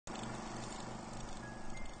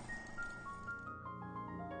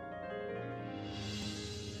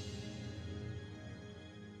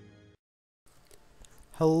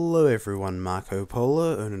Hello everyone, Marco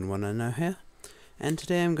Polo, Unin1know here, and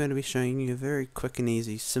today I'm going to be showing you a very quick and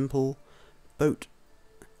easy, simple boat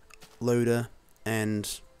loader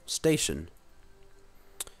and station.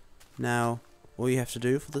 Now, all you have to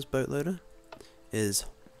do for this boat loader is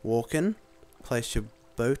walk in, place your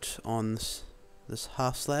boat on this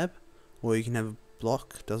half slab, or you can have a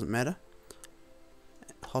block, doesn't matter.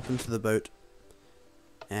 Hop into the boat,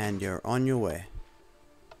 and you're on your way,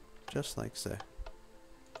 just like so.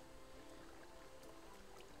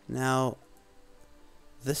 Now,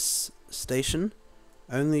 this station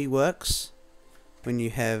only works when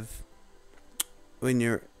you're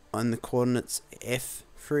on the coordinates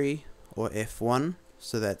F3 or F1,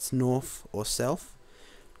 so that's north or south.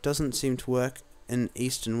 Doesn't seem to work in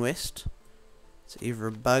east and west. It's either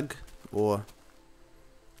a bug or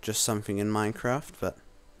just something in Minecraft, but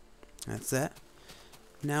that's that.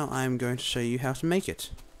 Now I'm going to show you how to make it.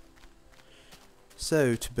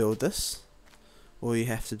 So to build this, all you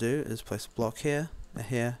have to do is place a block here,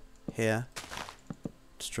 here,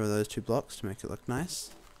 destroy those two blocks to make it look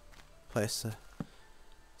nice, place a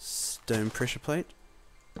stone pressure plate,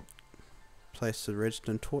 place a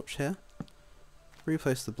redstone torch here,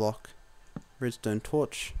 replace the block, redstone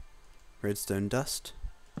torch, redstone dust,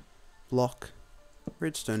 block,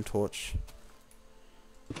 redstone torch,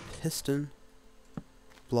 piston,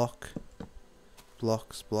 block,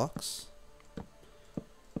 blocks,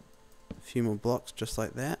 a few more blocks just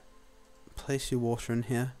like that, place your water in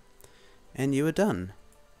here, and you are done.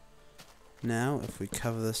 Now if we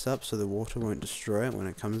cover this up so the water won't destroy it when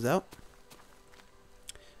it comes out,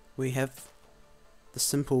 we have the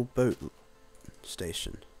simple boat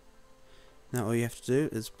station. Now all you have to do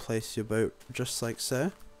is place your boat just like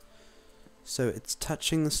so. So it's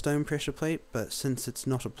touching the stone pressure plate, but since it's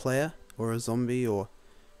not a player or a zombie or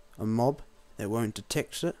a mob, it won't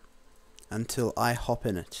detect it until I hop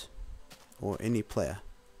in it, or any player.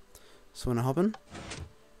 So when I hop in,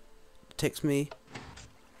 it detects me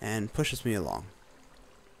and pushes me along.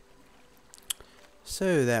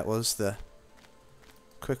 So that was the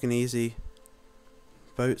quick and easy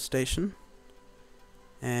boat station,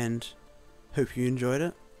 and hope you enjoyed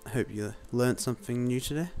it. I hope you learnt something new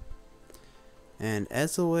today, and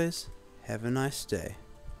as always, have a nice day.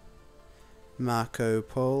 Marco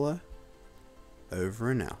Polo, over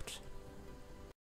and out.